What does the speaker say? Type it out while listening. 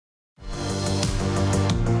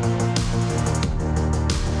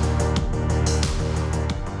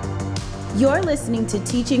You're listening to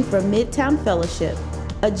Teaching from Midtown Fellowship,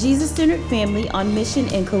 a Jesus-centered family on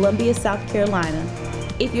mission in Columbia, South Carolina.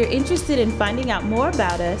 If you're interested in finding out more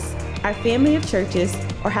about us, our family of churches,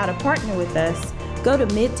 or how to partner with us, go to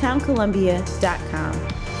midtowncolumbia.com.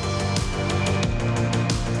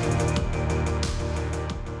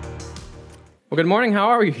 Well, good morning. How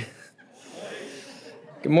are you?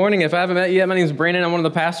 Good morning. If I haven't met you yet, my name is Brandon. I'm one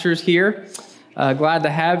of the pastors here. Glad to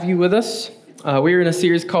have you with us. We are in a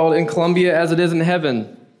series called In Columbia as It Is in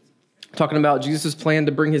Heaven, talking about Jesus' plan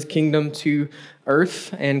to bring his kingdom to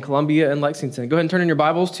earth and Columbia and Lexington. Go ahead and turn in your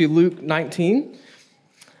Bibles to Luke 19.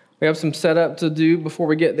 We have some setup to do before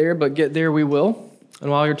we get there, but get there we will.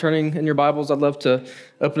 And while you're turning in your Bibles, I'd love to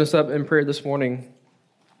open us up in prayer this morning.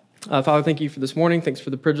 Father, thank you for this morning. Thanks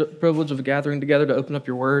for the privilege of gathering together to open up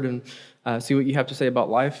your word and see what you have to say about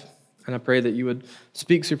life. And I pray that you would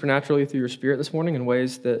speak supernaturally through your Spirit this morning in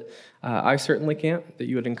ways that I certainly can't, that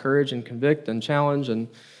you would encourage and convict and challenge in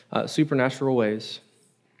supernatural ways.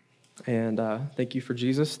 And thank you for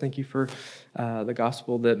Jesus. Thank you for the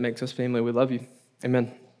gospel that makes us family. We love you.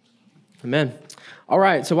 Amen. Amen. All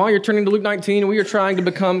right, so while you're turning to Luke 19, we are trying to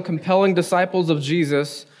become compelling disciples of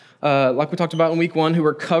Jesus, like we talked about in week 1, who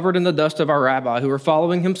are covered in the dust of our rabbi, who are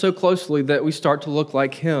following him so closely that we start to look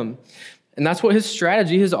like him. And that's what his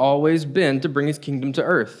strategy has always been, to bring his kingdom to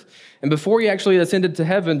earth. And before he actually ascended to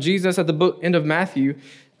heaven, Jesus, at the end of Matthew,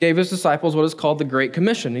 gave his disciples what is called the Great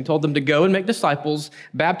Commission. He told them to go and make disciples,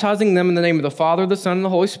 baptizing them in the name of the Father, the Son, and the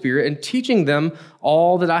Holy Spirit, and teaching them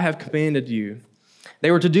all that I have commanded you. They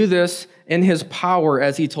were to do this in his power,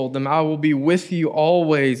 as he told them, I will be with you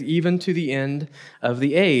always, even to the end of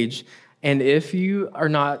the age. And if you are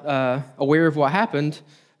not aware of what happened,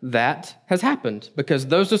 that has happened, because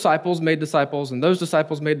those disciples made disciples, and those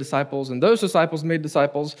disciples made disciples, and those disciples made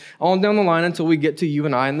disciples, on down the line until we get to you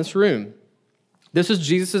and I in this room. This is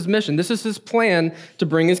Jesus' mission. This is his plan to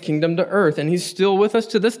bring his kingdom to earth, and he's still with us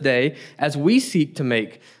to this day as we seek to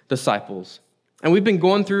make disciples. And we've been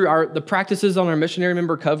going through the practices on our missionary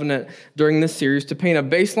member covenant during this series to paint a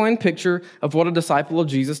baseline picture of what a disciple of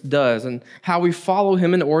Jesus does and how we follow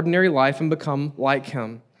him in ordinary life and become like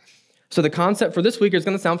him. So the concept for this week is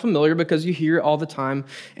going to sound familiar because you hear it all the time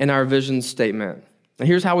in our vision statement. And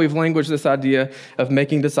here's how we've languaged this idea of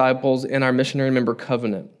making disciples in our missionary member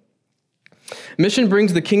covenant. Mission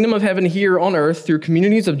brings the kingdom of heaven here on earth through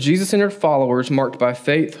communities of Jesus-centered followers marked by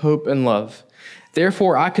faith, hope, and love.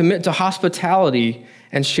 Therefore, I commit to hospitality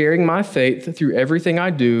and sharing my faith through everything I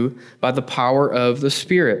do by the power of the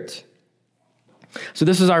Spirit. So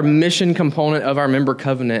this is our mission component of our member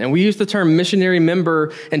covenant. And we use the term missionary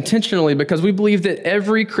member intentionally because we believe that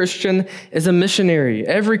every Christian is a missionary.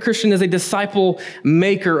 Every Christian is a disciple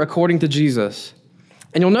maker according to Jesus.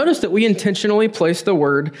 And you'll notice that we intentionally place the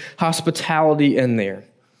word hospitality in there.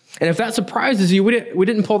 And if that surprises you, we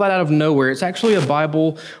didn't pull that out of nowhere. It's actually a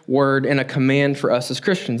Bible word and a command for us as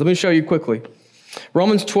Christians. Let me show you quickly.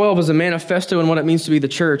 Romans 12 is a manifesto in what it means to be the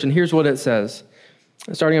church. And here's what it says.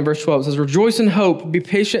 Starting in verse 12, it says, rejoice in hope, be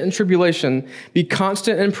patient in tribulation, be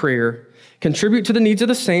constant in prayer, contribute to the needs of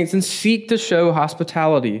the saints, and seek to show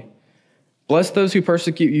hospitality. Bless those who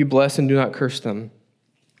persecute you, bless and do not curse them.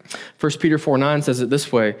 1 Peter 4:9 says it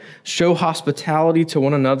this way, show hospitality to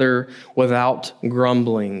one another without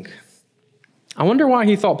grumbling. I wonder why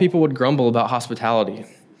he thought people would grumble about hospitality.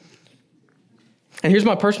 And here's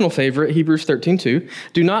my personal favorite, Hebrews 13:2.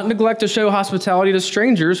 Do not neglect to show hospitality to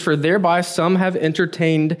strangers, for thereby some have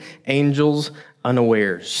entertained angels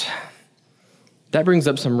unawares. That brings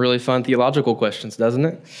up some really fun theological questions, doesn't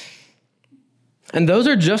it? And those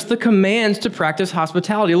are just the commands to practice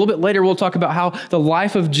hospitality. A little bit later, we'll talk about how the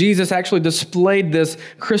life of Jesus actually displayed this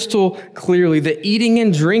crystal clearly. The eating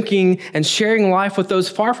and drinking and sharing life with those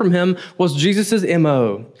far from him was Jesus'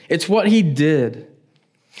 MO. It's what he did.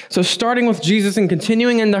 So starting with Jesus and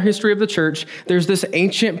continuing in the history of the church, there's this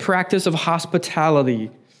ancient practice of hospitality.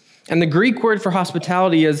 And the Greek word for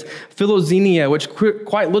hospitality is philoxenia, which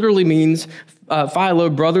quite literally means philo,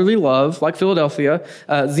 brotherly love, like Philadelphia,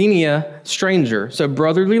 xenia, stranger. So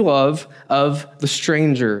brotherly love of the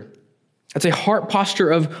stranger. It's a heart posture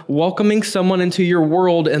of welcoming someone into your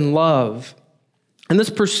world in love. And this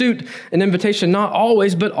pursuit and invitation not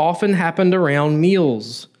always, but often happened around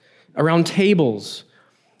meals, around tables.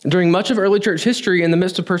 During much of early church history, in the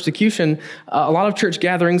midst of persecution, a lot of church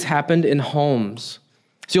gatherings happened in homes.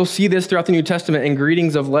 So you'll see this throughout the New Testament in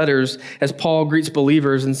greetings of letters as Paul greets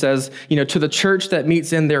believers and says, to the church that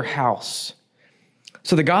meets in their house.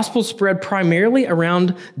 So the gospel spread primarily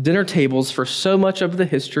around dinner tables for so much of the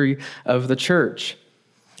history of the church.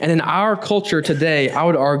 And in our culture today, I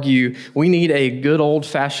would argue we need a good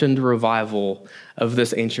old-fashioned revival of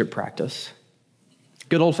this ancient practice.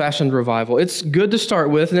 Good old-fashioned revival. It's good to start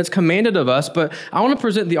with, and it's commanded of us, but I want to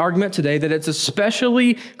present the argument today that it's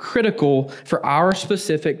especially critical for our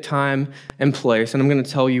specific time and place, and I'm going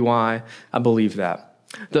to tell you why I believe that.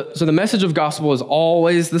 So the message of gospel is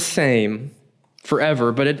always the same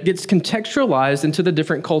forever, but it gets contextualized into the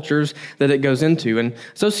different cultures that it goes into. And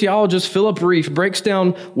sociologist Philip Reif breaks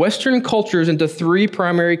down Western cultures into three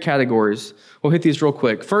primary categories. We'll hit these real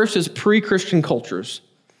quick. First is pre-Christian cultures.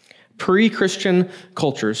 Pre-Christian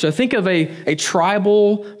cultures. So think of a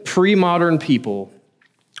tribal, pre-modern people,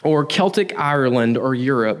 or Celtic Ireland or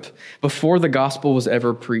Europe before the gospel was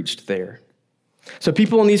ever preached there. So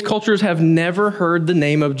people in these cultures have never heard the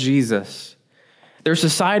name of Jesus. Their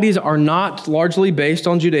societies are not largely based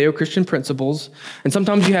on Judeo-Christian principles, and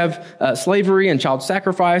sometimes you have slavery and child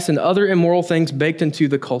sacrifice and other immoral things baked into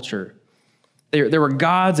the culture. There were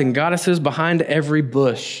gods and goddesses behind every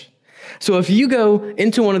bush. So if you go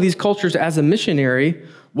into one of these cultures as a missionary,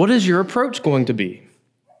 what is your approach going to be?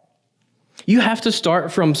 You have to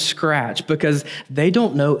start from scratch because they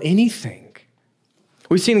don't know anything.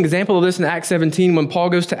 We've seen an example of this in Acts 17 when Paul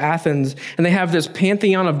goes to Athens and they have this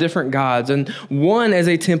pantheon of different gods, and one is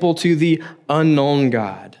a temple to the unknown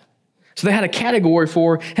God. So they had a category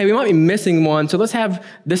for, hey, we might be missing one, so let's have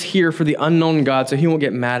this here for the unknown God so he won't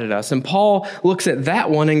get mad at us. And Paul looks at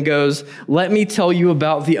that one and goes, let me tell you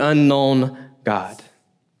about the unknown God.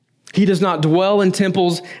 He does not dwell in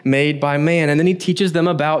temples made by man. And then he teaches them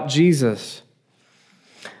about Jesus.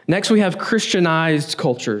 Next, we have Christianized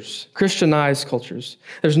cultures. Christianized cultures.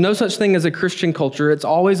 There's no such thing as a Christian culture. It's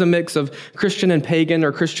always a mix of Christian and pagan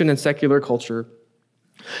or Christian and secular culture.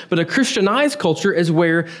 But a Christianized culture is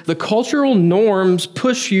where the cultural norms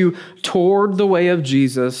push you toward the way of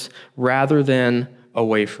Jesus rather than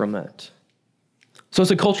away from it. So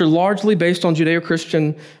it's a culture largely based on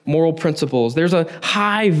Judeo-Christian moral principles. There's a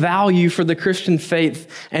high value for the Christian faith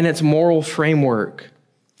and its moral framework.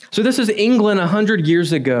 So this is England 100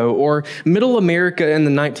 years ago or Middle America in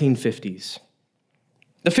the 1950s.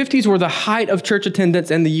 The 50s were the height of church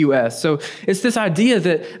attendance in the U.S. So it's this idea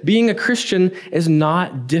that being a Christian is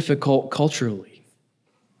not difficult culturally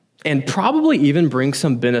and probably even brings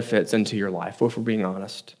some benefits into your life, if we're being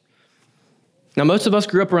honest. Now, most of us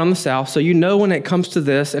grew up around the South, so you know when it comes to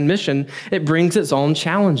this and mission, it brings its own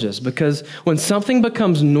challenges because when something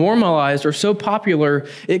becomes normalized or so popular,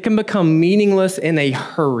 it can become meaningless in a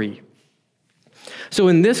hurry. So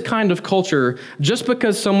in this kind of culture, just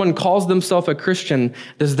because someone calls themselves a Christian,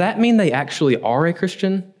 does that mean they actually are a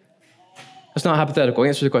Christian? That's not hypothetical.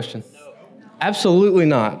 Answer the question. No. Absolutely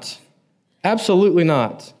not. Absolutely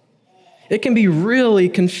not. It can be really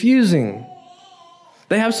confusing.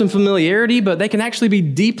 They have some familiarity, but they can actually be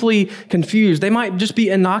deeply confused. They might just be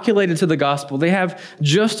inoculated to the gospel. They have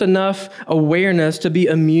just enough awareness to be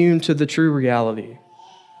immune to the true reality.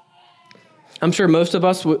 I'm sure most of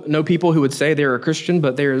us know people who would say they're a Christian,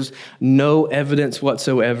 but there's no evidence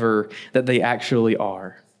whatsoever that they actually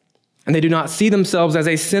are. And they do not see themselves as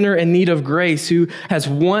a sinner in need of grace who has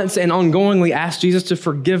once and ongoingly asked Jesus to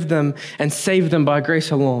forgive them and save them by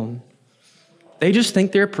grace alone. They just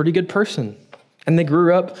think they're a pretty good person. And they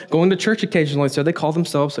grew up going to church occasionally, so they call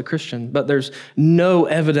themselves a Christian. But there's no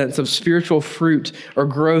evidence of spiritual fruit or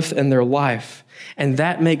growth in their life. And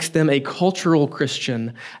that makes them a cultural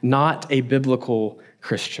Christian, not a biblical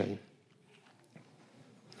Christian.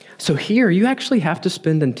 So here, you actually have to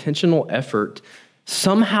spend intentional effort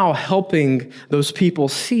somehow helping those people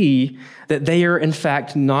see that they are, in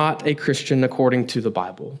fact, not a Christian according to the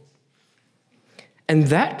Bible. And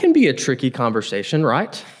that can be a tricky conversation,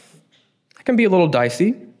 right? It can be a little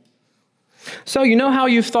dicey. So you know how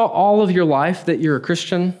you've thought all of your life that you're a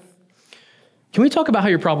Christian? Can we talk about how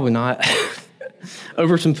you're probably not?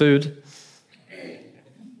 Over some food.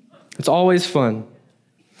 It's always fun.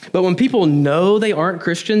 But when people know they aren't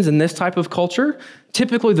Christians in this type of culture,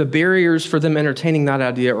 typically the barriers for them entertaining that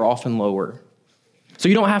idea are often lower. So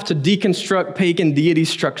you don't have to deconstruct pagan deity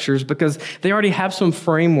structures because they already have some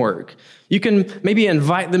framework. You can maybe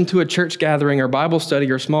invite them to a church gathering or Bible study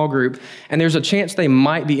or small group, and there's a chance they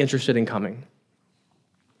might be interested in coming.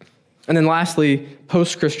 And then lastly,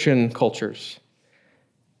 post-Christian cultures.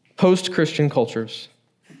 Post-Christian cultures.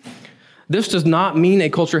 This does not mean a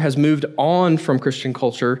culture has moved on from Christian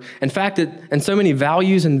culture. In fact, and so many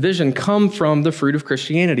values and vision come from the fruit of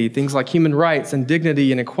Christianity, things like human rights and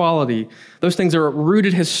dignity and equality. Those things are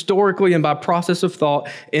rooted historically and by process of thought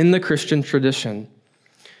in the Christian tradition.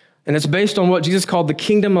 And it's based on what Jesus called the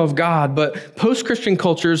kingdom of God. But post-Christian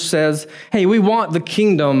cultures says, hey, we want the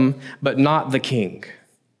kingdom, but not the king.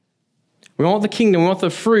 We want the kingdom, we want the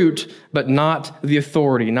fruit, but not the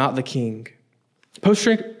authority, not the king.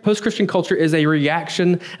 Post-Christian culture is a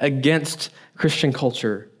reaction against Christian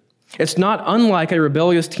culture. It's not unlike a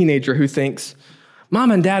rebellious teenager who thinks, Mom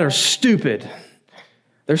and Dad are stupid.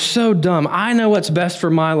 They're so dumb. I know what's best for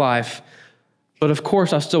my life, but of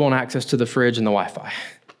course I still want access to the fridge and the Wi-Fi.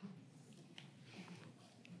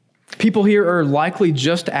 People here are likely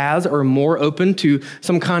just as or more open to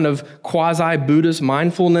some kind of quasi-Buddhist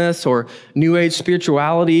mindfulness or New Age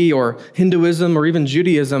spirituality or Hinduism or even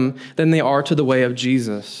Judaism than they are to the way of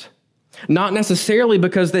Jesus. Not necessarily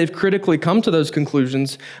because they've critically come to those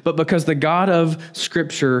conclusions, but because the God of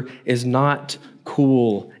Scripture is not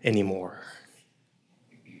cool anymore.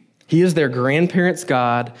 He is their grandparents'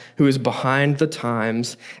 God who is behind the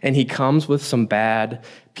times, and he comes with some bad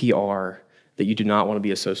PR that you do not want to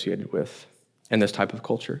be associated with in this type of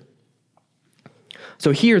culture.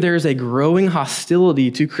 So here, there is a growing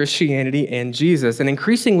hostility to Christianity and Jesus. And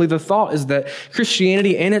increasingly, the thought is that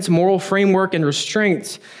Christianity and its moral framework and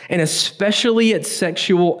restraints, and especially its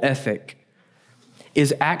sexual ethic,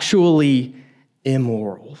 is actually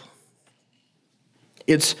immoral.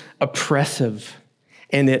 It's oppressive,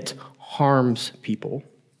 and it harms people.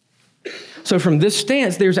 So from this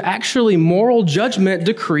stance, there's actually moral judgment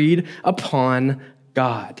decreed upon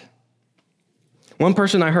God. One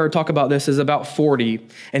person I heard talk about this is about 40,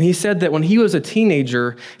 and he said that when he was a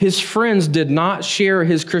teenager, his friends did not share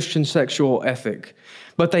his Christian sexual ethic,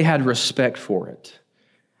 but they had respect for it.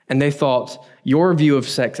 And they thought, your view of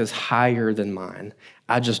sex is higher than mine.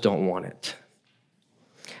 I just don't want it.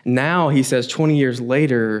 Now, he says, 20 years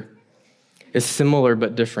later, is similar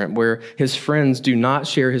but different, where his friends do not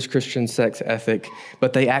share his Christian sex ethic,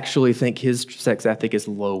 but they actually think his sex ethic is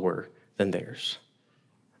lower than theirs,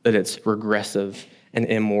 that it's regressive and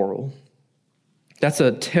immoral. That's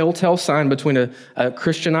a telltale sign between a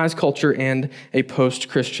Christianized culture and a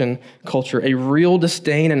post-Christian culture. A real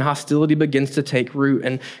disdain and hostility begins to take root,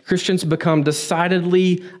 and Christians become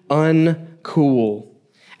decidedly uncool.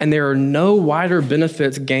 And there are no wider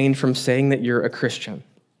benefits gained from saying that you're a Christian.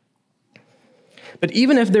 But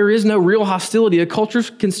even if there is no real hostility, a culture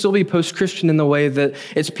can still be post-Christian in the way that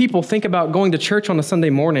its people think about going to church on a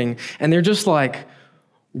Sunday morning, and they're just like,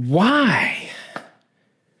 why?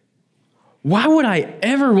 Why would I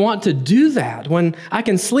ever want to do that when I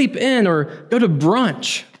can sleep in or go to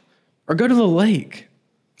brunch or go to the lake?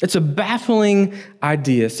 It's a baffling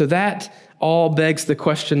idea. So that all begs the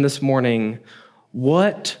question this morning,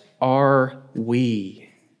 what are we?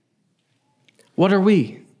 What are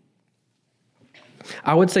we?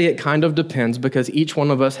 I would say it kind of depends because each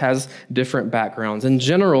one of us has different backgrounds. In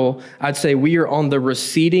general, I'd say we are on the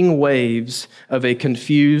receding waves of a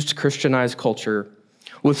confused Christianized culture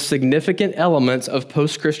with significant elements of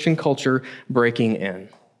post-Christian culture breaking in.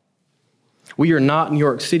 We are not New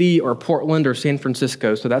York City or Portland or San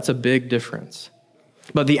Francisco, so that's a big difference.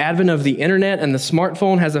 But the advent of the internet and the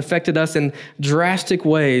smartphone has affected us in drastic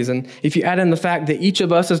ways. And if you add in the fact that each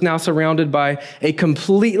of us is now surrounded by a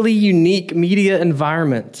completely unique media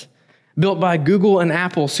environment built by Google and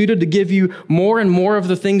Apple, suited to give you more and more of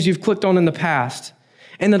the things you've clicked on in the past,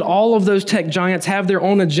 and that all of those tech giants have their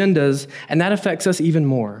own agendas, and that affects us even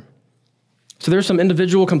more. So there's some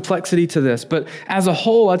individual complexity to this, but as a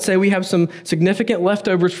whole, I'd say we have some significant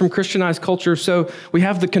leftovers from Christianized culture. So we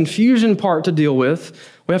have the confusion part to deal with.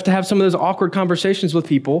 We have to have some of those awkward conversations with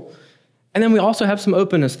people. And then we also have some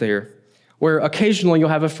openness there, where occasionally you'll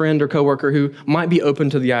have a friend or coworker who might be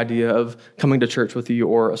open to the idea of coming to church with you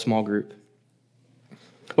or a small group.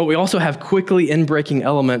 But we also have quickly inbreaking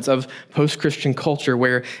elements of post-Christian culture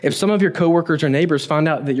where if some of your coworkers or neighbors find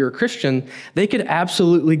out that you're a Christian, they could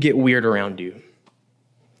absolutely get weird around you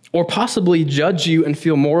or possibly judge you and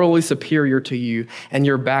feel morally superior to you and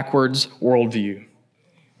your backwards worldview.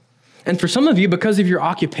 And for some of you, because of your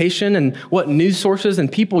occupation and what news sources and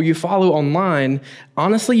people you follow online,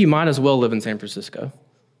 honestly, you might as well live in San Francisco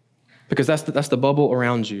because that's the bubble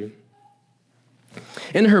around you.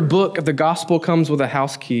 In her book, The Gospel Comes with a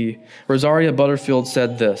House Key, Rosaria Butterfield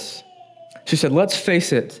said this. She said, let's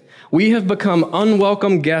face it, we have become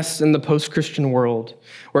unwelcome guests in the post-Christian world,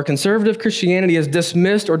 where conservative Christianity is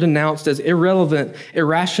dismissed or denounced as irrelevant,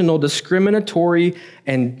 irrational, discriminatory,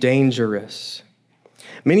 and dangerous.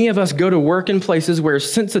 Many of us go to work in places where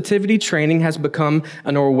sensitivity training has become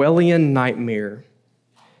an Orwellian nightmare.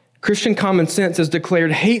 Christian common sense is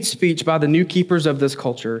declared hate speech by the new keepers of this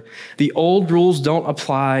culture. The old rules don't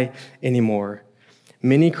apply anymore.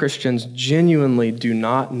 Many Christians genuinely do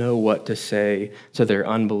not know what to say to their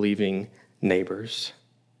unbelieving neighbors.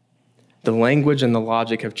 The language and the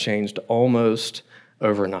logic have changed almost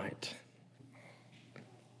overnight.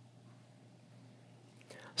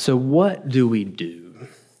 So what do we do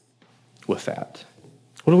with that?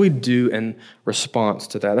 What do we do in response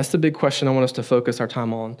to that? That's the big question I want us to focus our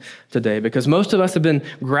time on today, because most of us have been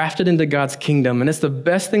grafted into God's kingdom, and it's the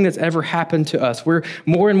best thing that's ever happened to us. We're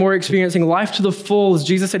more and more experiencing life to the full, as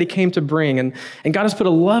Jesus said he came to bring, and God has put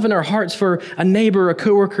a love in our hearts for a neighbor, a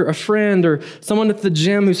coworker, a friend, or someone at the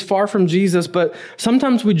gym who's far from Jesus, but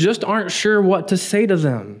sometimes we just aren't sure what to say to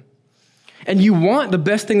them. And you want the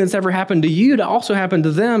best thing that's ever happened to you to also happen to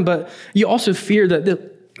them, but you also fear that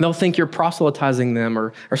they'll think you're proselytizing them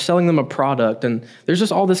or selling them a product, and there's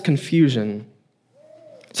just all this confusion.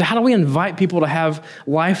 So how do we invite people to have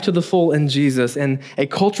life to the full in Jesus in a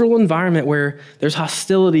cultural environment where there's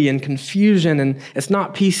hostility and confusion and it's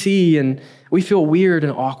not PC and we feel weird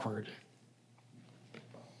and awkward?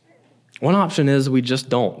 One option is we just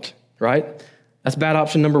don't, right? That's bad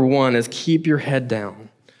option number one, is keep your head down.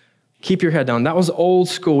 Keep your head down. That was old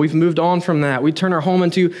school. We've moved on from that. We turn our home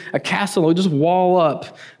into a castle. We just wall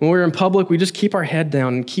up. When we're in public, we just keep our head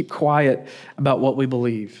down and keep quiet about what we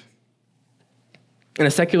believe. In a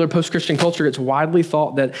secular post-Christian culture, it's widely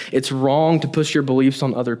thought that it's wrong to push your beliefs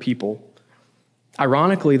on other people.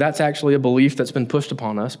 Ironically, that's actually a belief that's been pushed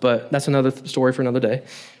upon us, but that's another story for another day.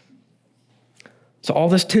 So all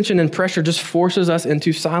this tension and pressure just forces us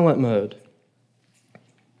into silent mode.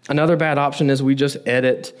 Another bad option is we just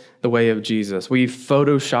edit the way of Jesus. We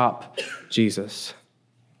Photoshop Jesus.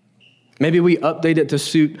 Maybe we update it to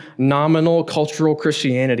suit nominal cultural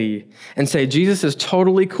Christianity and say Jesus is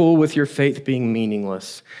totally cool with your faith being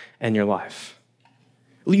meaningless in your life.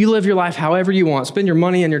 You live your life however you want. Spend your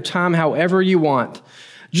money and your time however you want.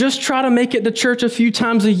 Just try to make it to church a few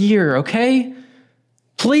times a year, okay?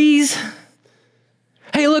 Please?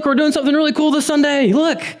 Hey, look, we're doing something really cool this Sunday.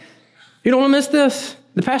 Look, you don't want to miss this.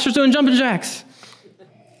 The pastor's doing jumping jacks.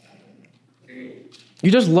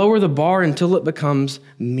 You just lower the bar until it becomes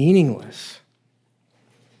meaningless.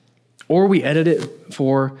 Or we edit it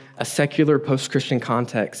for a secular post-Christian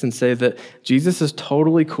context and say that Jesus is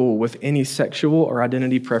totally cool with any sexual or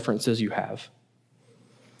identity preferences you have.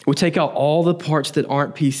 We take out all the parts that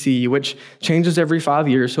aren't PC, which changes every 5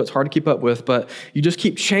 years, so it's hard to keep up with, but you just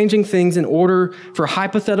keep changing things in order for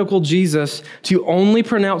hypothetical Jesus to only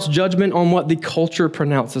pronounce judgment on what the culture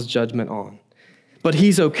pronounces judgment on. But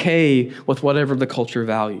he's okay with whatever the culture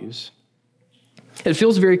values. It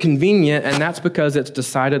feels very convenient, and that's because it's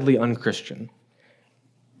decidedly unchristian.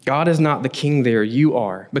 God is not the king there, you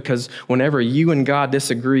are, because whenever you and God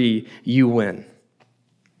disagree, you win.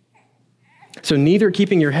 So neither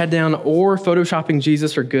keeping your head down or photoshopping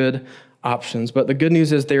Jesus are good options, but the good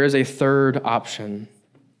news is there is a third option: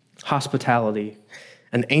 hospitality,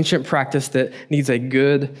 an ancient practice that needs a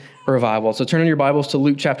good revival. So turn in your Bibles to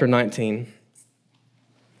Luke chapter 19.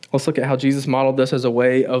 Let's look at how Jesus modeled this as a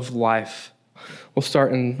way of life. We'll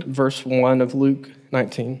start in verse 1 of Luke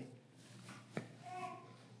 19.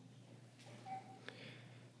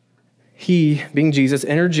 He, being Jesus,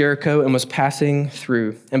 entered Jericho and was passing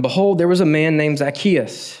through. And behold, there was a man named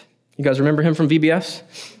Zacchaeus. You guys remember him from VBS?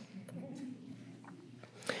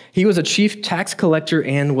 He was a chief tax collector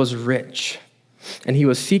and was rich. And he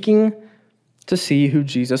was seeking to see who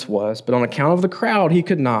Jesus was. But on account of the crowd, he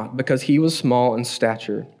could not, because he was small in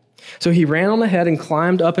stature. So he ran on ahead and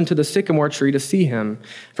climbed up into the sycamore tree to see him,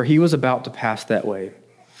 for he was about to pass that way.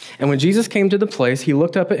 And when Jesus came to the place, he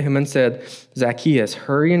looked up at him and said, Zacchaeus,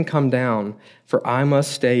 hurry and come down, for I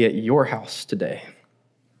must stay at your house today.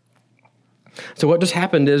 So what just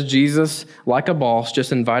happened is Jesus, like a boss,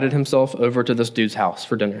 just invited himself over to this dude's house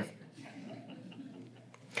for dinner.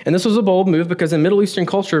 And this was a bold move because in Middle Eastern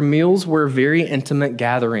culture, meals were very intimate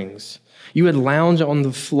gatherings. You would lounge on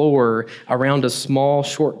the floor around a small,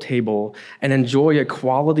 short table and enjoy a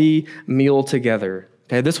quality meal together.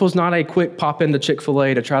 Okay, this was not a quick pop into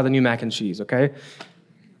Chick-fil-A to try the new mac and cheese, okay?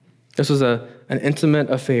 This was an intimate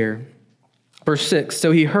affair. Verse 6,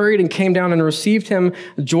 so he hurried and came down and received him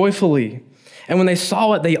joyfully. And when they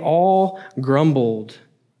saw it, they all grumbled.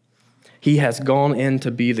 He has gone in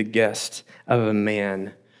to be the guest of a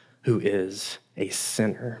man who is a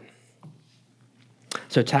sinner.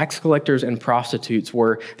 So tax collectors and prostitutes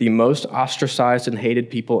were the most ostracized and hated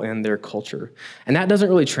people in their culture. And that doesn't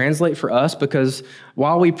really translate for us because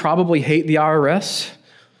while we probably hate the IRS,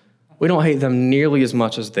 we don't hate them nearly as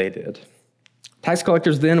much as they did. Tax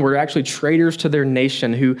collectors then were actually traitors to their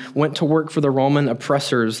nation who went to work for the Roman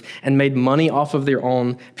oppressors and made money off of their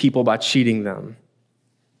own people by cheating them.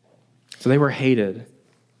 So they were hated.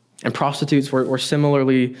 And prostitutes were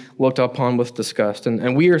similarly looked upon with disgust.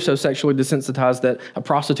 And we are so sexually desensitized that a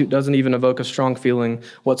prostitute doesn't even evoke a strong feeling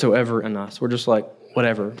whatsoever in us. We're just like,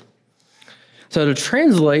 whatever. So to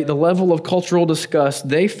translate the level of cultural disgust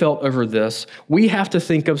they felt over this, we have to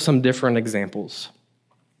think of some different examples.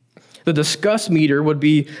 The disgust meter would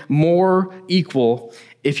be more equal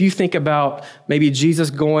if you think about maybe Jesus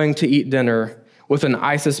going to eat dinner with an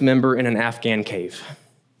ISIS member in an Afghan cave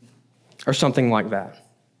or something like that.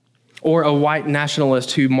 Or a white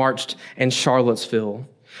nationalist who marched in Charlottesville,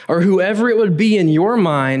 or whoever it would be in your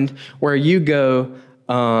mind where you go,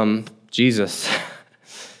 Jesus,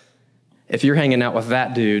 if you're hanging out with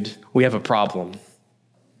that dude, we have a problem,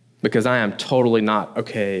 because I am totally not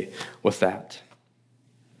okay with that.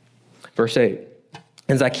 Verse 8,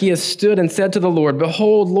 and Zacchaeus stood and said to the Lord,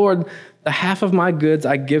 behold, Lord, the half of my goods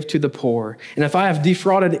I give to the poor, and if I have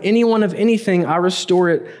defrauded anyone of anything, I restore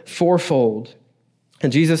it fourfold.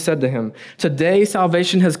 And Jesus said to him, today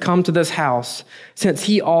salvation has come to this house, since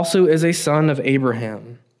he also is a son of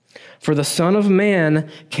Abraham. For the Son of Man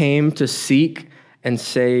came to seek and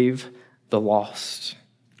save the lost.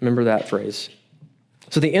 Remember that phrase.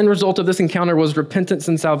 So the end result of this encounter was repentance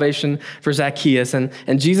and salvation for Zacchaeus. And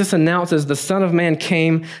Jesus announces the Son of Man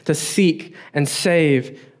came to seek and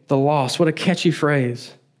save the lost. What a catchy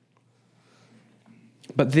phrase.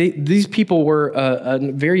 But these people were a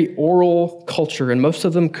very oral culture, and most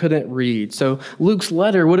of them couldn't read. So Luke's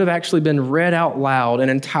letter would have actually been read out loud in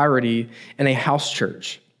entirety in a house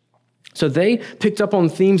church. So they picked up on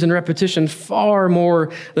themes and repetition far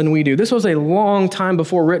more than we do. This was a long time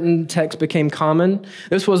before written text became common.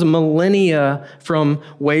 This was millennia from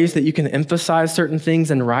ways that you can emphasize certain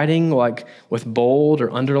things in writing, like with bold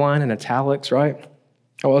or underline and italics, right?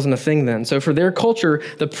 That wasn't a thing then. So for their culture,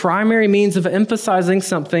 the primary means of emphasizing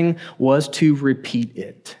something was to repeat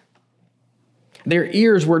it. Their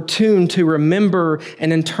ears were tuned to remember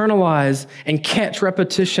and internalize and catch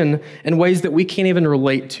repetition in ways that we can't even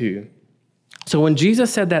relate to. So when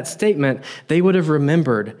Jesus said that statement, they would have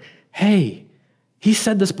remembered, hey, he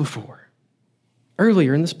said this before.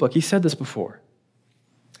 Earlier in this book, he said this before.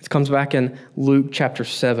 It comes back in Luke chapter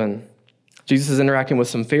 7. Jesus is interacting with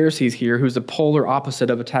some Pharisees here who's the polar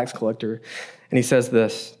opposite of a tax collector. And he says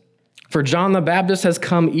this, for John the Baptist has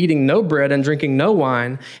come eating no bread and drinking no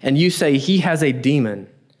wine, and you say he has a demon.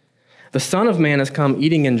 The Son of Man has come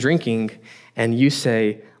eating and drinking, and you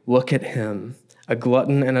say, look at him, a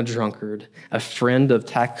glutton and a drunkard, a friend of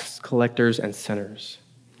tax collectors and sinners.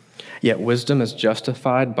 Yet wisdom is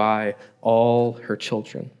justified by all her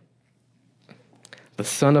children. The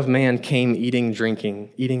Son of Man came eating and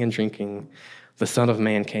drinking. The Son of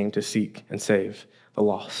Man came to seek and save the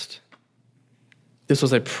lost. This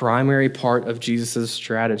was a primary part of Jesus'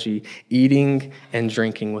 strategy, eating and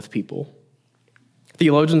drinking with people.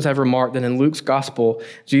 Theologians have remarked that in Luke's gospel,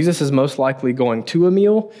 Jesus is most likely going to a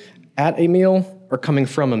meal, at a meal, or coming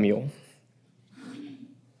from a meal.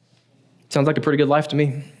 Sounds like a pretty good life to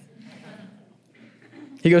me.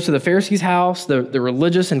 He goes to the Pharisees' house, the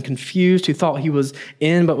religious and confused who thought he was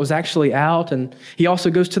in but was actually out. And he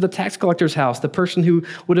also goes to the tax collector's house, the person who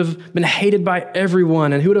would have been hated by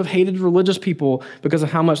everyone and who would have hated religious people because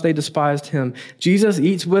of how much they despised him. Jesus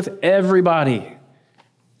eats with everybody.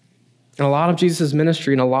 And a lot of Jesus'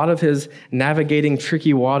 ministry and a lot of his navigating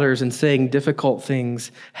tricky waters and saying difficult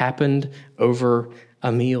things happened over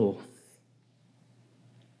a meal.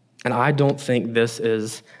 And I don't think this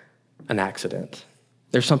is an accident.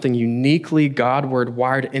 There's something uniquely Godward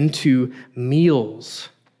wired into meals.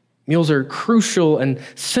 Meals are crucial and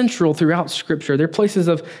central throughout Scripture. They're places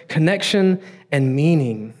of connection and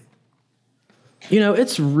meaning. You know,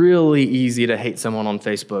 it's really easy to hate someone on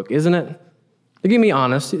Facebook, isn't it? To be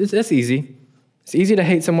honest, it's easy. It's easy to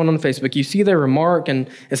hate someone on Facebook. You see their remark, and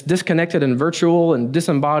it's disconnected and virtual and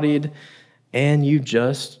disembodied, and you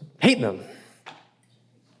just hate them.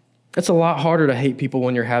 It's a lot harder to hate people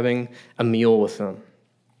when you're having a meal with them.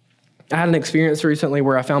 I had an experience recently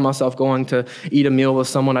where I found myself going to eat a meal with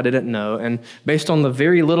someone I didn't know, and based on the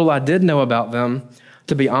very little I did know about them,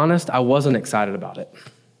 to be honest, I wasn't excited about it.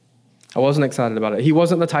 He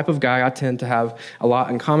wasn't the type of guy I tend to have a lot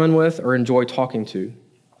in common with or enjoy talking to.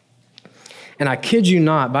 And I kid you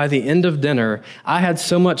not, by the end of dinner, I had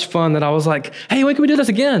so much fun that I was like, hey, when can we do this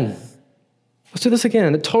again? Let's do this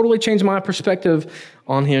again. It totally changed my perspective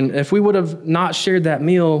on him. If we would have not shared that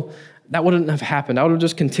meal, that wouldn't have happened. I would have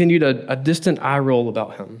just continued a distant eye roll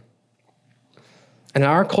about him. And in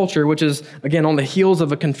our culture, which is, again, on the heels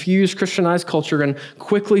of a confused Christianized culture and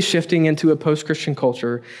quickly shifting into a post-Christian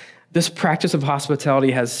culture, this practice of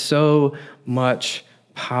hospitality has so much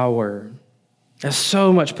power. Has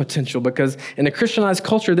so much potential because in a Christianized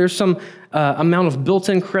culture, there's some amount of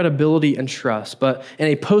built-in credibility and trust. But in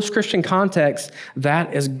a post-Christian context,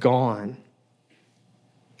 that is gone.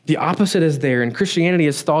 The opposite is there, and Christianity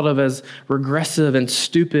is thought of as regressive and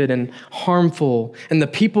stupid and harmful, and the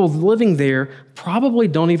people living there probably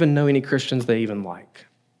don't even know any Christians they even like.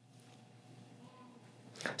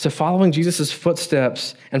 So following Jesus'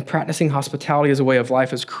 footsteps and practicing hospitality as a way of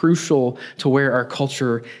life is crucial to where our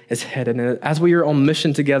culture is headed. And as we are on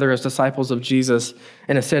mission together as disciples of Jesus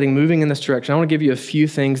in a setting moving in this direction, I want to give you a few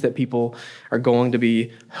things that people are going to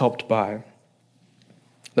be helped by.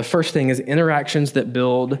 The first thing is interactions that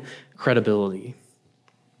build credibility.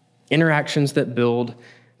 Interactions that build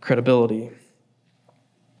credibility.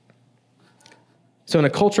 So in a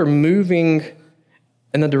culture moving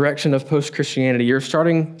in the direction of post-Christianity, you're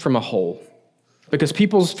starting from a hole. Because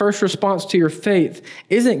people's first response to your faith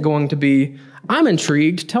isn't going to be, I'm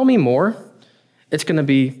intrigued, tell me more. It's going to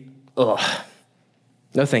be, ugh,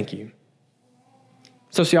 no thank you.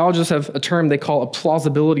 Sociologists have a term they call a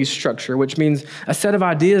plausibility structure, which means a set of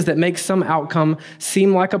ideas that make some outcome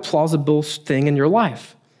seem like a plausible thing in your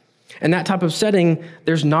life. In that type of setting,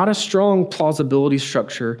 there's not a strong plausibility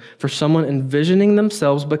structure for someone envisioning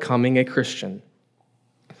themselves becoming a Christian.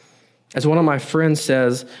 As one of my friends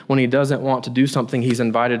says when he doesn't want to do something he's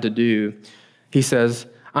invited to do, he says,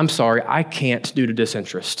 I'm sorry, I can't due to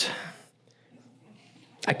disinterest.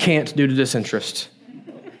 I can't due to disinterest.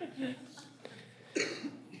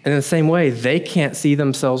 And in the same way, they can't see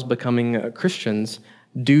themselves becoming Christians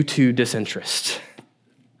due to disinterest.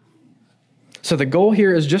 So the goal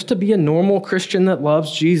here is just to be a normal Christian that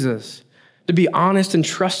loves Jesus, to be honest and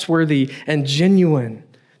trustworthy and genuine,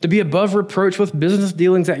 to be above reproach with business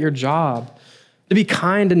dealings at your job, to be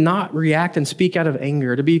kind and not react and speak out of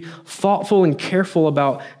anger, to be thoughtful and careful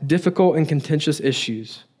about difficult and contentious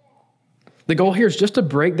issues. The goal here is just to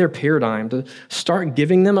break their paradigm, to start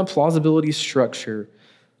giving them a plausibility structure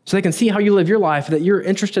so they can see how you live your life, that you're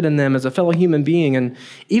interested in them as a fellow human being. And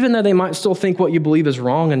even though they might still think what you believe is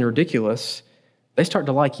wrong and ridiculous, they start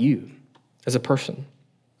to like you as a person.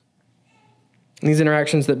 And these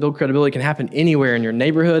interactions that build credibility can happen anywhere in your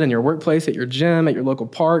neighborhood, in your workplace, at your gym, at your local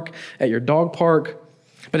park, at your dog park.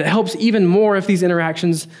 But it helps even more if these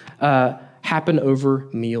interactions happen over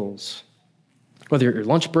meals, whether you're at your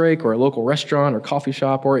lunch break or a local restaurant or coffee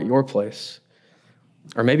shop or at your place.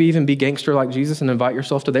 Or maybe even be gangster like Jesus and invite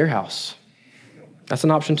yourself to their house. That's an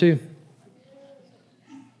option too.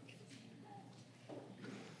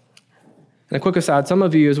 And a quick aside, some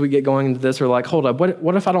of you, as we get going into this, are like, hold up,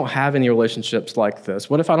 what if I don't have any relationships like this?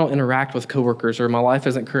 What if I don't interact with coworkers or my life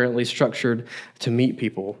isn't currently structured to meet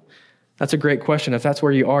people? That's a great question. If that's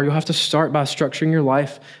where you are, you'll have to start by structuring your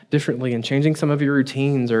life differently and changing some of your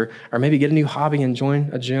routines or maybe get a new hobby and join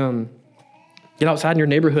a gym. Get outside in your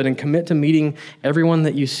neighborhood and commit to meeting everyone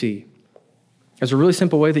that you see. There's a really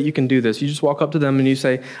simple way that you can do this. You just walk up to them and you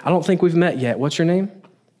say, I don't think we've met yet. What's your name?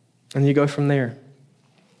 And you go from there.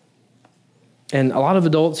 And a lot of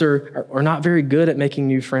adults are not very good at making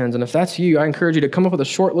new friends. And if that's you, I encourage you to come up with a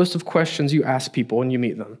short list of questions you ask people when you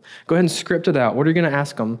meet them. Go ahead and script it out. What are you going to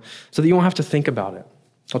ask them so that you won't have to think about it?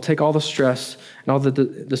 It'll take all the stress and all the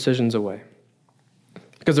decisions away.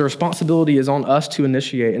 Because the responsibility is on us to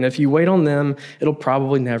initiate. And if you wait on them, it'll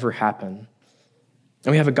probably never happen.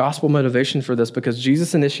 And we have a gospel motivation for this because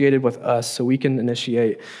Jesus initiated with us so we can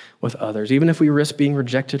initiate with others, even if we risk being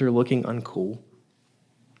rejected or looking uncool.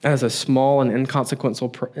 That is a small and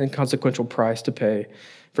inconsequential price to pay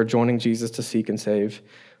for joining Jesus to seek and save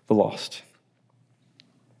the lost.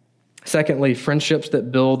 Secondly, friendships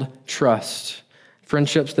that build trust.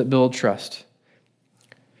 Friendships that build trust.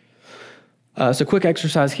 So quick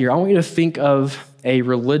exercise here. I want you to think of a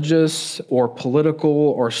religious or political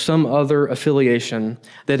or some other affiliation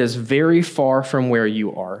that is very far from where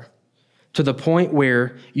you are, to the point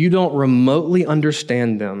where you don't remotely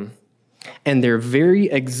understand them and their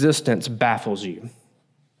very existence baffles you.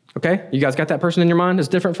 Okay? You guys got that person in your mind? It's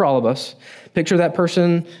different for all of us. Picture that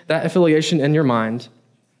person, that affiliation in your mind.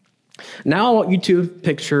 Now I want you to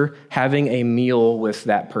picture having a meal with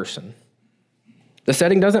that person. The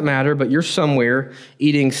setting doesn't matter, but you're somewhere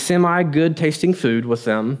eating semi-good tasting food with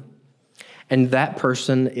them, and that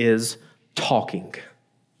person is talking.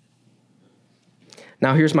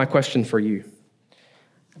 Now here's my question for you.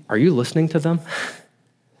 Are you listening to them?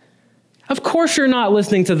 Of course you're not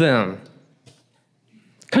listening to them.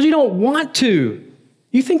 Because you don't want to.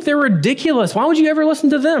 You think they're ridiculous. Why would you ever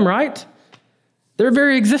listen to them, right? Their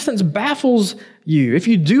very existence baffles you. If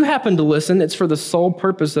you do happen to listen, it's for the sole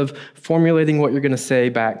purpose of formulating what you're going to say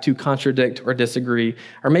back to contradict or disagree,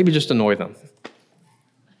 or maybe just annoy them.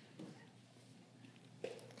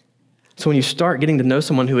 So when you start getting to know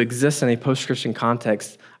someone who exists in a post-Christian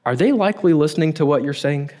context, are they likely listening to what you're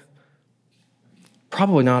saying?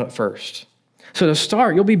 Probably not at first. So to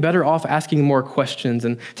start, you'll be better off asking more questions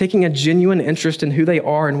and taking a genuine interest in who they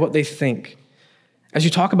are and what they think. As you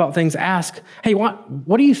talk about things, ask, hey,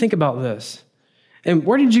 what do you think about this? And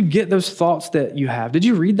where did you get those thoughts that you have? Did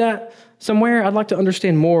you read that somewhere? I'd like to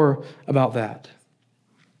understand more about that.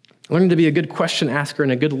 Learning to be a good question asker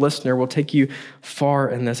and a good listener will take you far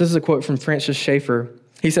in this. This is a quote from Francis Schaeffer.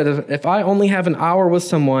 He said, if I only have an hour with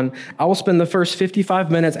someone, I will spend the first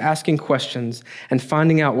 55 minutes asking questions and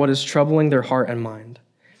finding out what is troubling their heart and mind.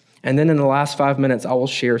 And then in the last 5 minutes, I will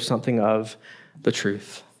share something of the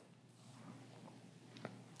truth.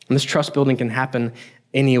 And this trust building can happen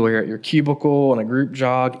anywhere, at your cubicle, on a group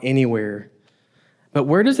jog, anywhere. But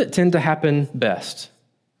where does it tend to happen best?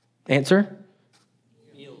 Answer?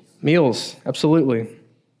 Meals, absolutely.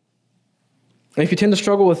 And if you tend to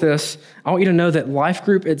struggle with this, I want you to know that life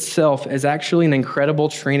group itself is actually an incredible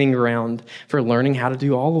training ground for learning how to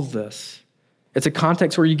do all of this. It's a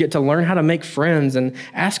context where you get to learn how to make friends and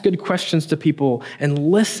ask good questions to people and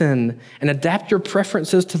listen and adapt your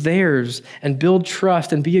preferences to theirs and build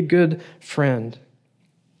trust and be a good friend.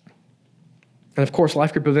 And of course,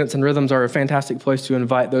 life group events and rhythms are a fantastic place to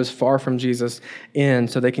invite those far from Jesus in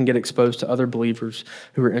so they can get exposed to other believers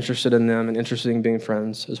who are interested in them and interested in being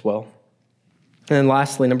friends as well. And then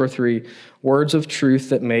lastly, number 3, words of truth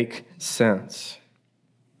that make sense.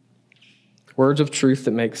 Words of truth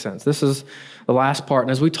that make sense. This is the last part.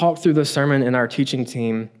 And as we talk through this sermon in our teaching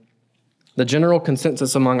team, the general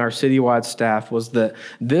consensus among our citywide staff was that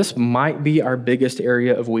this might be our biggest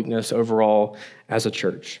area of weakness overall as a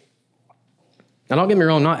church. Now, don't get me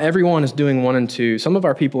wrong, not everyone is doing 1 and 2. Some of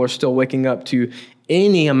our people are still waking up to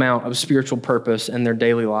any amount of spiritual purpose in their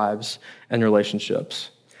daily lives and relationships.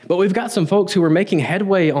 But we've got some folks who are making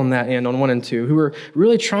headway on that end on 1 and 2, who are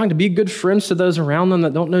really trying to be good friends to those around them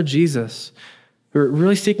that don't know Jesus, who are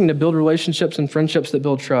really seeking to build relationships and friendships that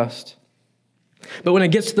build trust. But when it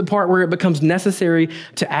gets to the part where it becomes necessary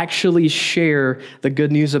to actually share the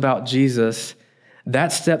good news about Jesus,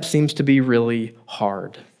 that step seems to be really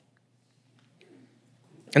hard.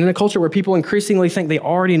 And in a culture where people increasingly think they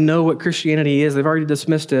already know what Christianity is, they've already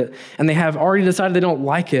dismissed it, and they have already decided they don't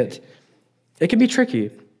like it, it can be tricky.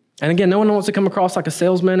 And again, no one wants to come across like a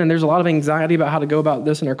salesman, and there's a lot of anxiety about how to go about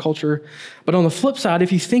this in our culture. But on the flip side,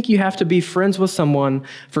 if you think you have to be friends with someone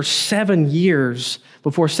for 7 years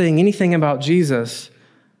before saying anything about Jesus,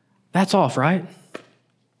 that's off, right?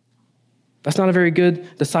 That's not a very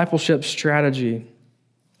good discipleship strategy.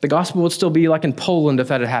 The gospel would still be like in Poland if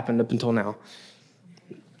that had happened up until now.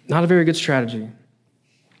 Not a very good strategy.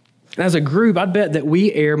 And as a group, I'd bet that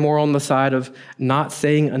we err more on the side of not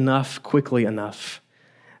saying enough quickly enough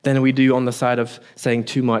than we do on the side of saying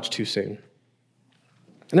too much too soon.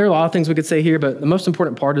 And there are a lot of things we could say here, but the most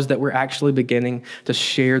important part is that we're actually beginning to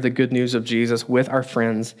share the good news of Jesus with our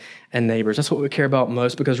friends and neighbors. That's what we care about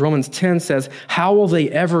most, because Romans 10 says, how will they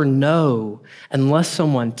ever know unless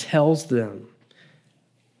someone tells them?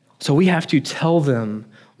 So we have to tell them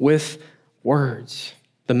with words.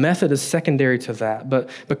 The method is secondary to that, but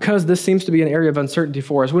because this seems to be an area of uncertainty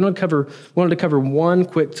for us, we wanted to cover one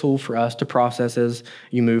quick tool for us to process as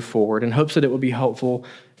you move forward in hopes that it will be helpful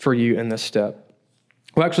for you in this step.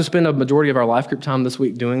 We'll actually spend a majority of our life group time this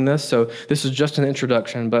week doing this, so this is just an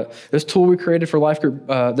introduction, but this tool we created for life group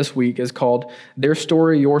this week is called Their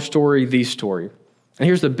Story, Your Story, The Story. And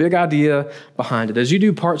here's the big idea behind it. As you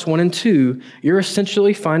do parts 1 and 2, you're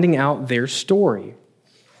essentially finding out their story.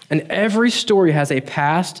 And every story has a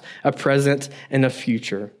past, a present, and a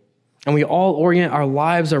future. And we all orient our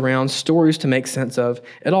lives around stories to make sense of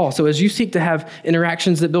it all. So as you seek to have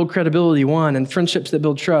interactions that build credibility, 1, and friendships that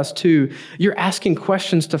build trust, 2, you're asking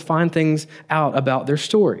questions to find things out about their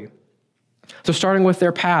story. So starting with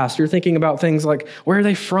their past, you're thinking about things like, where are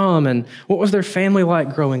they from, and what was their family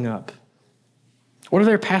like growing up? What are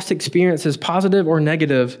their past experiences, positive or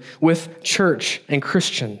negative, with church and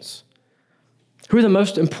Christians? Who are the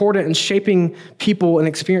most important and shaping people and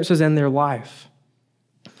experiences in their life?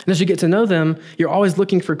 And as you get to know them, you're always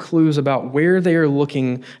looking for clues about where they are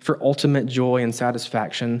looking for ultimate joy and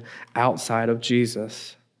satisfaction outside of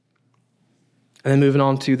Jesus. And then moving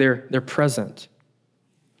on to their present.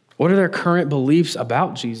 What are their current beliefs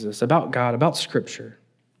about Jesus, about God, about Scripture?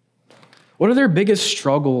 What are their biggest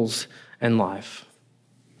struggles in life?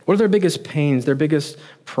 What are their biggest pains, their biggest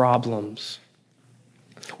problems?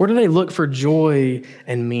 Where do they look for joy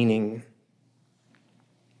and meaning?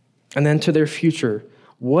 And then to their future.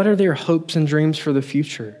 What are their hopes and dreams for the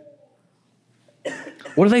future?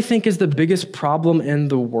 What do they think is the biggest problem in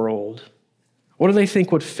the world? What do they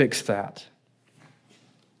think would fix that?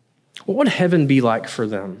 What would heaven be like for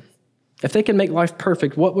them? If they could make life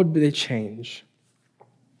perfect, what would they change?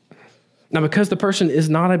 Now, because the person is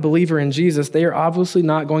not a believer in Jesus, they are obviously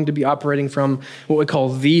not going to be operating from what we call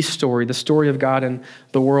the story of God and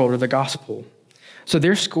the world, or the gospel. So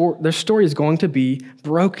their story is going to be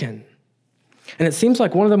broken. And it seems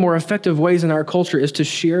like one of the more effective ways in our culture is to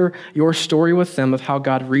share your story with them of how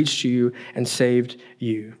God reached you and saved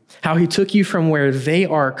you, how he took you from where they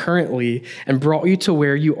are currently and brought you to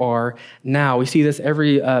where you are now. We see this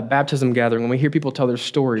every baptism gathering when we hear people tell their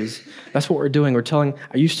stories. That's what we're doing. We're telling,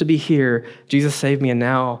 I used to be here, Jesus saved me, and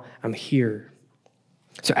now I'm here.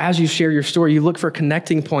 So as you share your story, you look for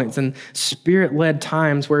connecting points and Spirit-led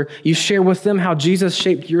times where you share with them how Jesus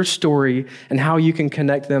shaped your story and how you can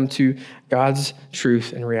connect them to God's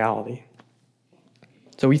truth and reality.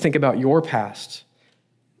 So we think about your past.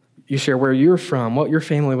 You share where you're from, what your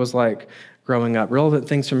family was like growing up, relevant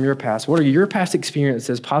things from your past. What are your past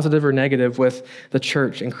experiences, positive or negative, with the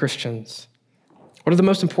church and Christians? What are the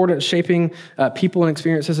most important shaping people and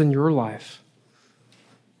experiences in your life?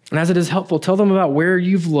 And as it is helpful, tell them about where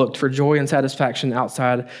you've looked for joy and satisfaction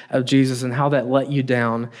outside of Jesus and how that let you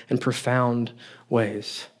down in profound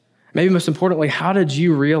ways. Maybe most importantly, how did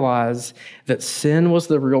you realize that sin was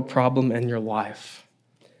the real problem in your life?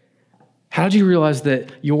 How did you realize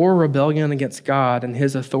that your rebellion against God and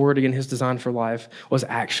his authority and his design for life was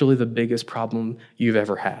actually the biggest problem you've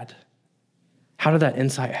ever had? How did that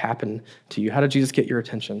insight happen to you? How did Jesus get your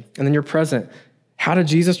attention? And then your present. How did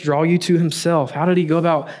Jesus draw you to himself? How did he go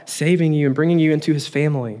about saving you and bringing you into his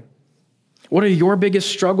family? What are your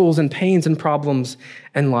biggest struggles and pains and problems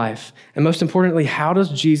in life? And most importantly, how does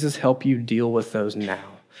Jesus help you deal with those now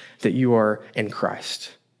that you are in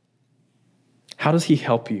Christ? How does he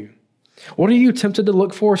help you? What are you tempted to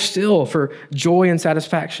look for still for joy and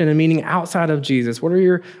satisfaction and meaning outside of Jesus? What are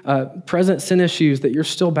your present sin issues that you're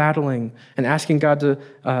still battling and asking God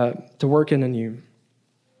to work in you?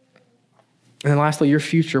 And then lastly, your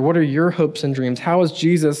future. What are your hopes and dreams? How has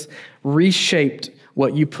Jesus reshaped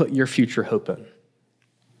what you put your future hope in?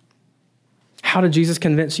 How did Jesus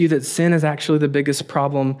convince you that sin is actually the biggest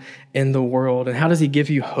problem in the world? And how does he give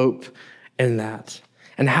you hope in that?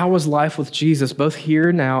 And how was life with Jesus, both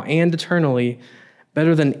here now and eternally,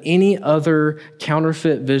 better than any other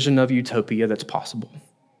counterfeit vision of utopia that's possible?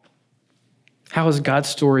 How is God's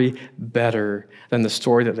story better than the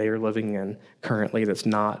story that they are living in currently that's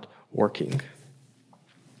not working?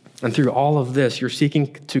 And through all of this, you're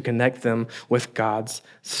seeking to connect them with God's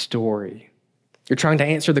story. You're trying to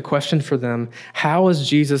answer the question for them, how is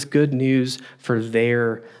Jesus good news for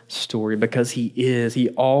their story? Because he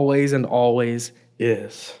always and always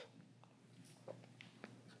is.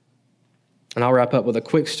 And I'll wrap up with a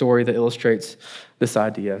quick story that illustrates this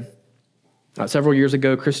idea. Several years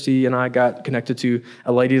ago, Christy and I got connected to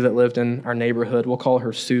a lady that lived in our neighborhood. We'll call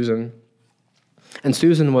her Susan. And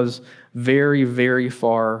Susan was very, very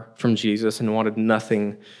far from Jesus and wanted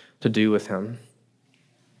nothing to do with him.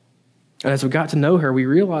 And as we got to know her, we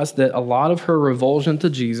realized that a lot of her revulsion to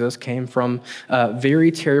Jesus came from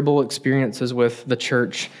very terrible experiences with the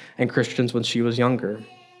church and Christians when she was younger.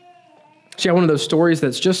 She had one of those stories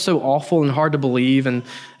that's just so awful and hard to believe, and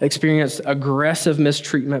experienced aggressive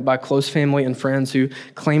mistreatment by close family and friends who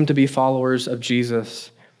claimed to be followers of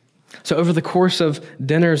Jesus. So over the course of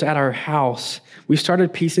dinners at our house, we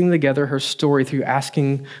started piecing together her story through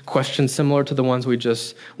asking questions similar to the ones we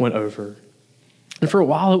just went over. And for a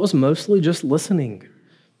while, it was mostly just listening.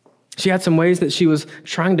 She had some ways that she was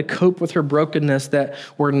trying to cope with her brokenness that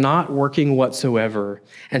were not working whatsoever.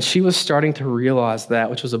 And she was starting to realize that,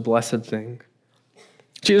 which was a blessed thing.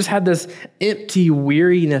 She just had this empty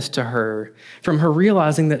weariness to her from her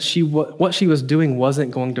realizing that what she was doing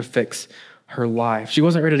wasn't going to fix her life. She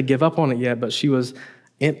wasn't ready to give up on it yet, but she was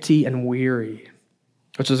empty and weary,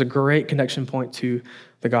 which is a great connection point to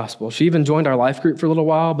the gospel. She even joined our life group for a little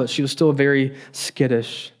while, but she was still very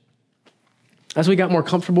skittish. As we got more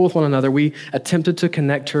comfortable with one another, we attempted to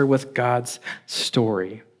connect her with God's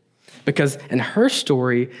story. Because in her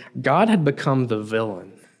story, God had become the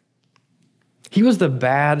villain. He was the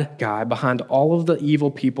bad guy behind all of the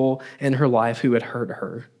evil people in her life who had hurt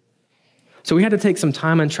her. So we had to take some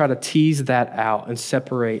time and try to tease that out and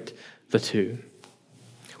separate the two.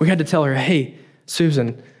 We had to tell her, hey,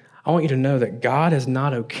 Susan, I want you to know that God is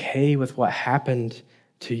not okay with what happened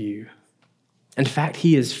to you. In fact,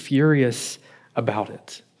 he is furious about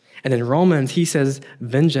it. And in Romans, he says,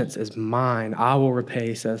 vengeance is mine, I will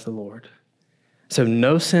repay, says the Lord. So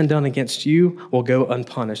no sin done against you will go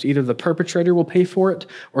unpunished. Either the perpetrator will pay for it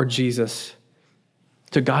or Jesus.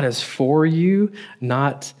 So God is for you,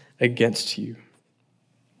 not against you.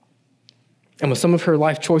 And with some of her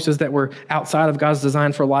life choices that were outside of God's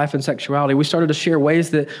design for life and sexuality, we started to share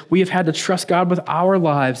ways that we have had to trust God with our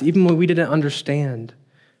lives, even when we didn't understand.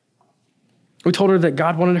 We told her that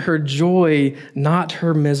God wanted her joy, not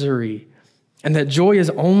her misery, and that joy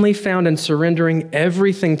is only found in surrendering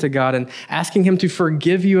everything to God and asking him to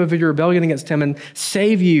forgive you of your rebellion against him and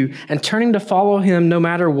save you and turning to follow him no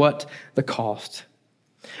matter what the cost.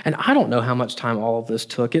 And I don't know how much time all of this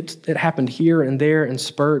took. It happened here and there in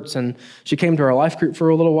spurts, and she came to our life group for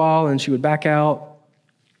a little while, and she would back out.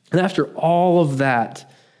 And after all of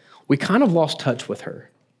that, we kind of lost touch with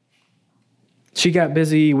her. She got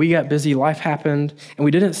busy, we got busy, life happened, and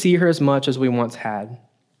we didn't see her as much as we once had.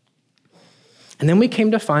 And then we came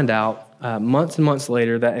to find out months and months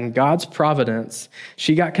later that in God's providence,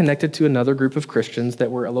 she got connected to another group of Christians that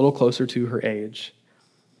were a little closer to her age.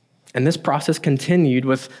 And this process continued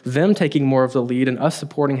with them taking more of the lead and us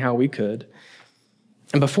supporting how we could.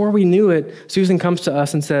 And before we knew it, Susan comes to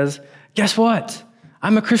us and says, "Guess what?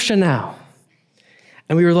 I'm a Christian now."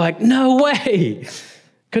 And we were like, "No way."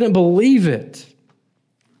 Couldn't believe it.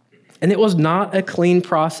 And it was not a clean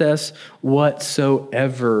process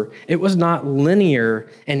whatsoever. It was not linear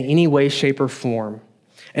in any way, shape, or form.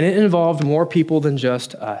 And it involved more people than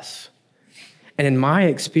just us. And in my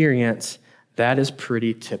experience, that is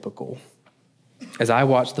pretty typical. As I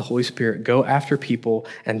watch the Holy Spirit go after people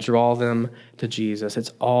and draw them to Jesus,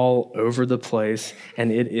 it's all over the place,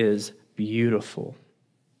 and it is beautiful.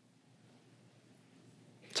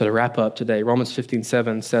 So to wrap up today, Romans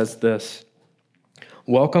 15:7 says this: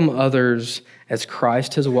 "Welcome others as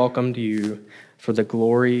Christ has welcomed you for the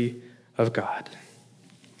glory of God."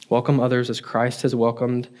 Welcome others as Christ has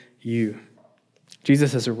welcomed you.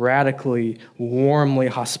 Jesus has radically, warmly,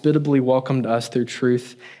 hospitably welcomed us through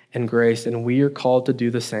truth and grace, and we are called to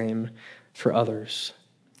do the same for others.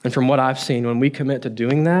 And from what I've seen, when we commit to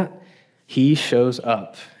doing that, he shows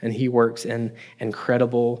up and he works in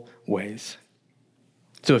incredible ways.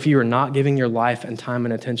 So if you are not giving your life and time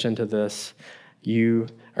and attention to this, you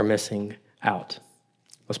are missing out.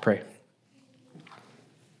 Let's pray.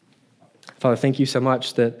 Father, thank you so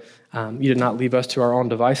much that you did not leave us to our own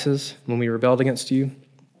devices when we rebelled against you,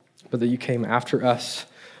 but that you came after us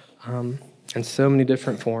in so many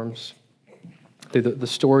different forms. Through the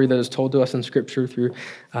story that is told to us in Scripture, through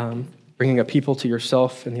bringing a people to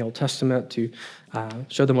yourself in the Old Testament to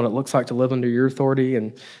show them what it looks like to live under your authority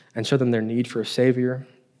and show them their need for a Savior.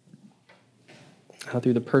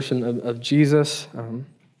 Through the person of Jesus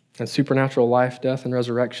and supernatural life, death, and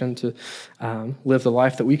resurrection to live the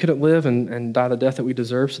life that we couldn't live and die the death that we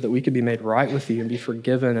deserve so that we could be made right with you and be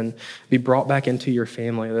forgiven and be brought back into your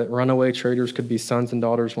family, that runaway traitors could be sons and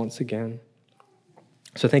daughters once again.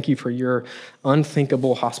 So thank you for your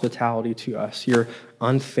unthinkable hospitality to us, your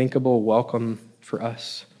unthinkable welcome for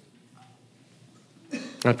us.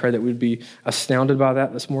 I pray that we would be astounded by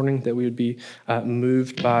that this morning, that we would be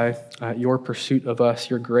moved by your pursuit of us,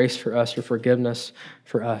 your grace for us, your forgiveness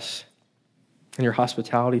for us, and your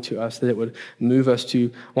hospitality to us, that it would move us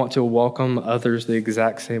to want to welcome others the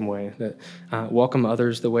exact same way, that welcome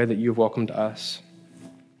others the way that you've welcomed us.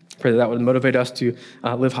 Pray that would motivate us to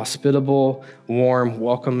live hospitable, warm,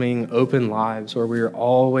 welcoming, open lives where we are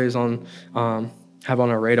always have on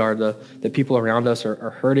our radar the people around us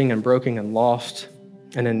are hurting and broken and lost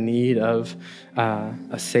and in need of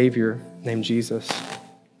a Savior named Jesus,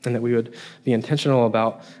 and that we would be intentional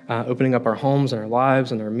about opening up our homes and our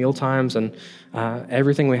lives and our meal times and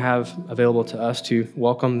everything we have available to us to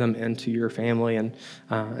welcome them into your family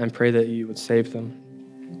and pray that you would save them.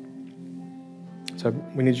 So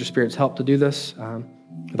we need your Spirit's help to do this.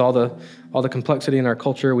 With all the complexity in our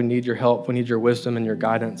culture, we need your help. We need your wisdom and your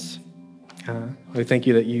guidance. We thank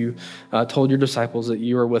you that you told your disciples that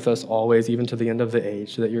you are with us always, even to the end of the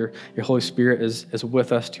age, so that your Holy Spirit is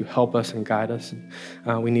with us to help us and guide us.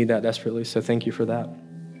 We need that desperately, so thank you for that.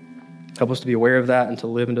 Help us to be aware of that and to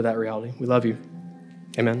live into that reality. We love you.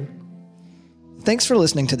 Amen. Thanks for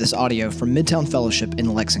listening to this audio from Midtown Fellowship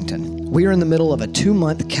in Lexington. We are in the middle of a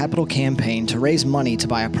 2-month capital campaign to raise money to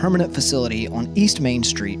buy a permanent facility on East Main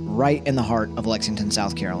Street, right in the heart of Lexington,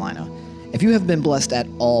 South Carolina. If you have been blessed at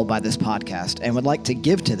all by this podcast and would like to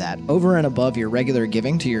give to that over and above your regular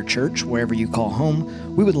giving to your church, wherever you call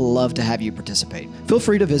home, we would love to have you participate. Feel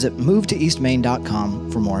free to visit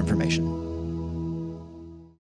movetoeastmain.com for more information.